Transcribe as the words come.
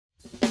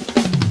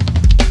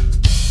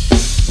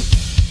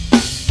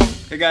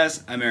Hey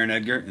guys, I'm Aaron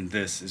Edgar, and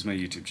this is my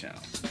YouTube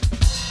channel.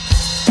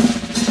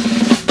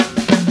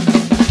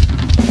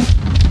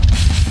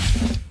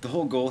 The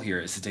whole goal here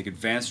is to take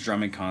advanced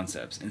drumming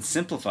concepts and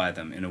simplify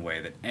them in a way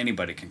that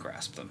anybody can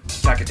grasp them.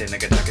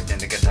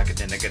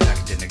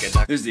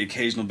 There's the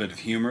occasional bit of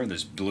humor,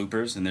 there's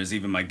bloopers, and there's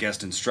even my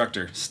guest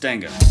instructor,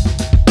 Stenga.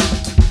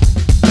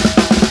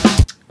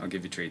 I'll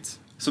give you treats.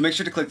 So make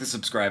sure to click the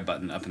subscribe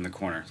button up in the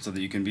corner so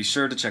that you can be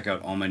sure to check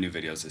out all my new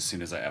videos as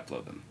soon as I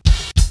upload them.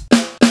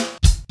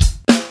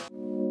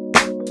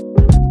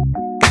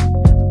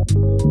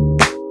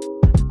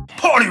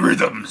 Party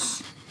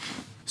rhythms!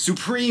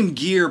 Supreme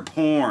gear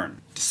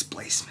porn.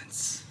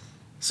 Displacements.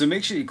 So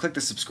make sure you click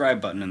the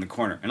subscribe button in the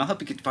corner and I'll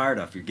help you get fired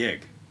off your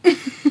gig.